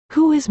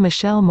Who is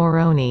Michele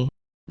Morrone?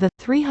 The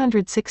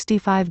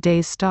 365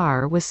 Days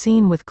star was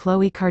seen with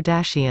Khloé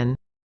Kardashian.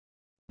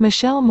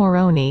 Michele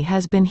Morrone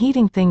has been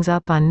heating things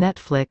up on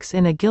Netflix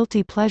in a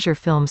guilty pleasure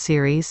film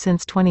series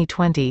since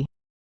 2020.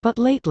 But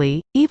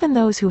lately, even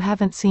those who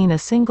haven't seen a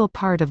single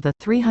part of the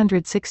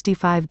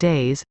 365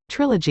 Days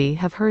trilogy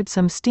have heard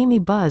some steamy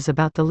buzz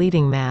about the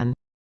leading man.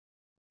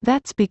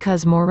 That's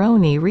because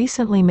Morrone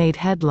recently made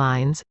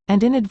headlines,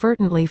 and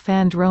inadvertently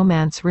fanned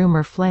romance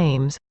rumor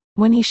flames,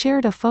 when he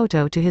shared a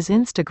photo to his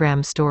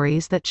Instagram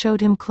stories that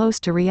showed him close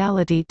to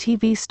reality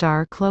TV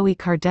star Khloé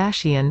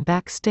Kardashian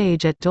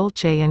backstage at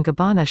Dolce &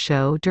 Gabbana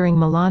show during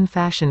Milan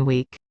Fashion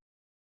Week.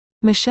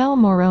 Michele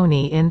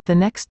Morrone in The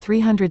Next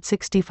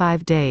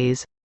 365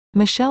 Days.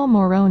 Michele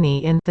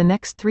Morrone in The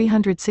Next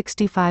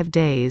 365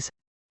 Days.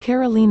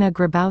 Karolina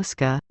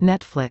Grabowska,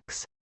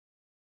 Netflix.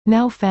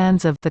 Now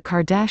fans of The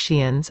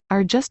Kardashians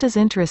are just as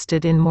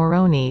interested in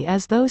Morrone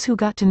as those who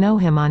got to know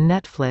him on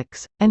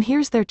Netflix, and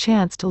here's their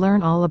chance to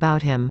learn all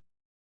about him.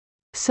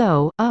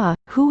 So,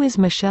 who is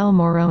Michele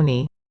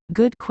Morrone?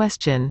 Good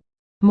question.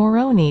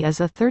 Morrone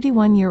is a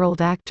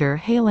 31-year-old actor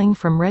hailing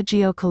from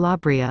Reggio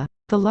Calabria,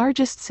 the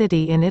largest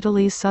city in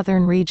Italy's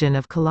southern region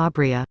of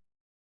Calabria.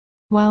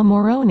 While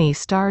Morrone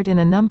starred in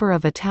a number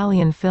of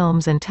Italian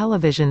films and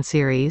television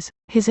series,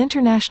 his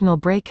international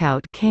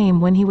breakout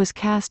came when he was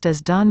cast as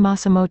Don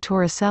Massimo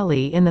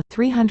Torricelli in the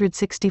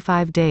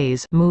 365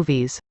 Days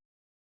movies.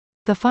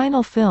 The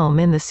final film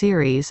in the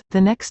series,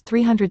 The Next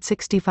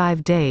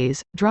 365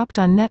 Days, dropped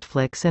on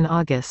Netflix in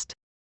August.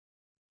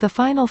 The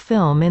final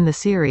film in the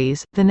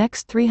series, The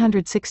Next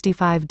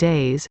 365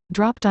 Days,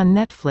 dropped on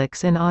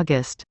Netflix in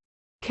August.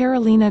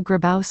 Karolina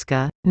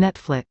Grabowska,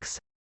 Netflix.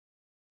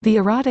 The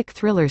erotic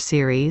thriller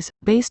series,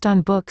 based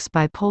on books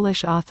by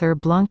Polish author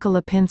Blanka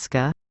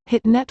Lipinska,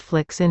 hit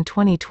Netflix in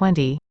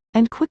 2020,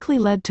 and quickly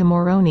led to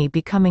Morrone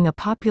becoming a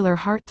popular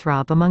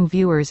heartthrob among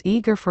viewers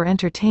eager for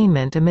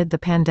entertainment amid the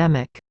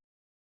pandemic.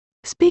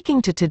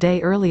 Speaking to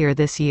Today earlier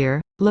this year,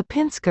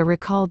 Lipinska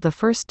recalled the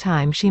first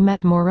time she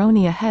met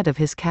Morrone ahead of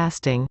his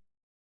casting.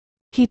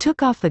 "He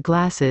took off the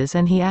glasses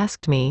and he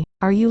asked me,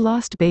 'Are you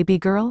lost, baby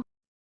girl?'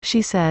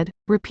 she said,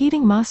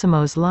 repeating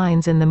Massimo's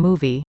lines in the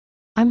movie.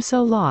 'I'm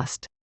so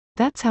lost.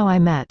 That's how I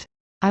met.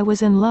 I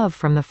was in love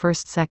from the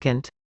first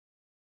second.'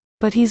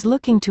 But he's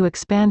looking to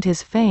expand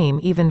his fame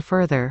even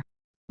further.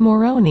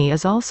 Morrone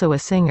is also a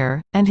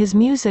singer, and his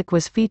music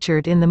was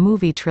featured in the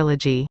movie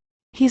trilogy.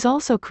 He's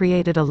also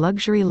created a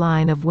luxury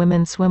line of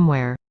women's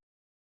swimwear.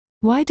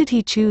 Why did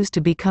he choose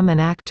to become an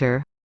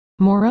actor?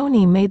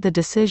 Morrone made the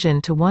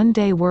decision to one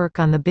day work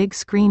on the big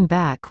screen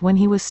back when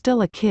he was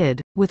still a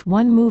kid, with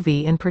one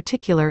movie in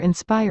particular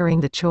inspiring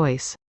the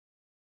choice.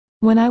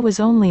 "When I was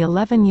only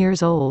 11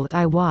 years old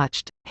I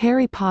watched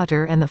Harry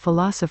Potter and the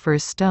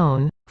Philosopher's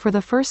Stone for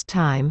the first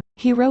time,"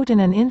 he wrote in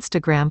an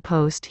Instagram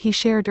post he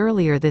shared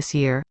earlier this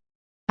year.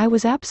 "I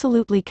was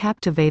absolutely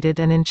captivated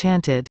and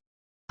enchanted.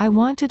 I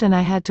wanted and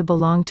I had to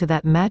belong to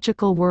that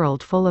magical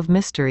world full of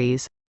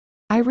mysteries.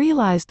 I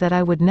realized that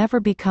I would never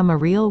become a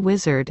real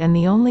wizard and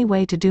the only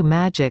way to do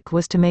magic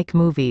was to make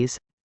movies.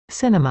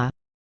 Cinema."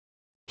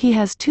 He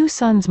has two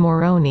sons.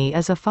 Morrone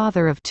is a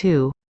father of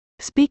two.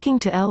 Speaking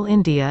to Elle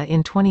India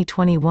in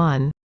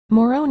 2021,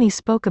 Morrone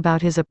spoke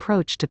about his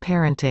approach to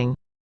parenting.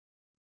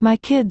 "My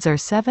kids are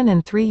 7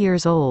 and 3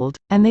 years old,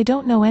 and they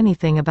don't know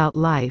anything about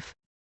life.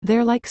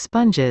 They're like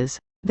sponges,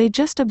 they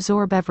just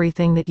absorb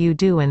everything that you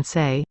do and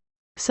say.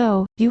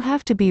 So, you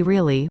have to be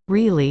really,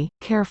 really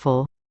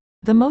careful.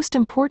 The most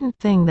important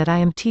thing that I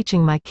am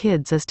teaching my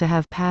kids is to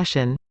have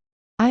passion.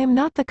 I am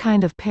not the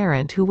kind of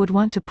parent who would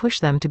want to push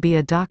them to be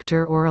a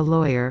doctor or a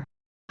lawyer.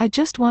 I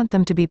just want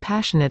them to be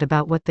passionate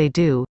about what they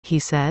do," he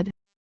said.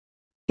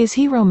 Is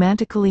he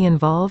romantically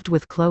involved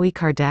with Khloé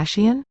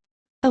Kardashian?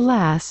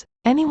 Alas,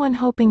 anyone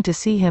hoping to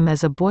see him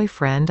as a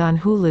boyfriend on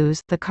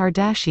Hulu's The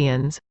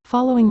Kardashians,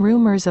 following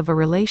rumors of a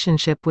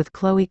relationship with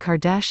Khloé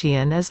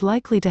Kardashian, is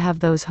likely to have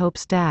those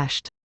hopes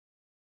dashed.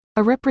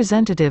 A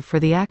representative for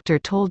the actor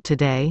told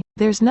Today,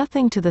 "There's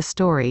nothing to the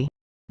story.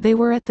 They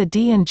were at the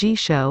D&G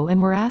show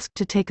and were asked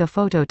to take a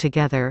photo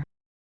together.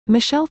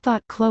 Michelle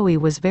thought Khloé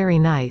was very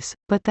nice,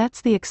 but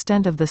that's the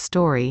extent of the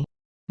story.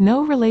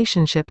 No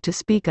relationship to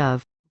speak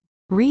of."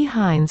 Ree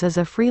Hines is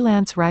a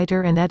freelance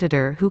writer and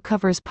editor who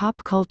covers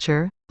pop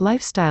culture,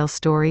 lifestyle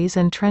stories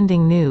and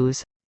trending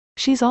news.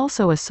 She's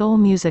also a soul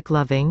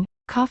music-loving,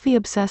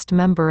 coffee-obsessed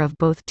member of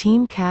both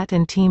Team Cat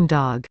and Team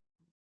Dog.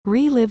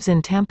 Ree lives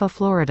in Tampa,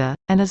 Florida,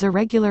 and is a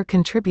regular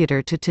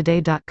contributor to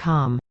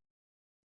Today.com.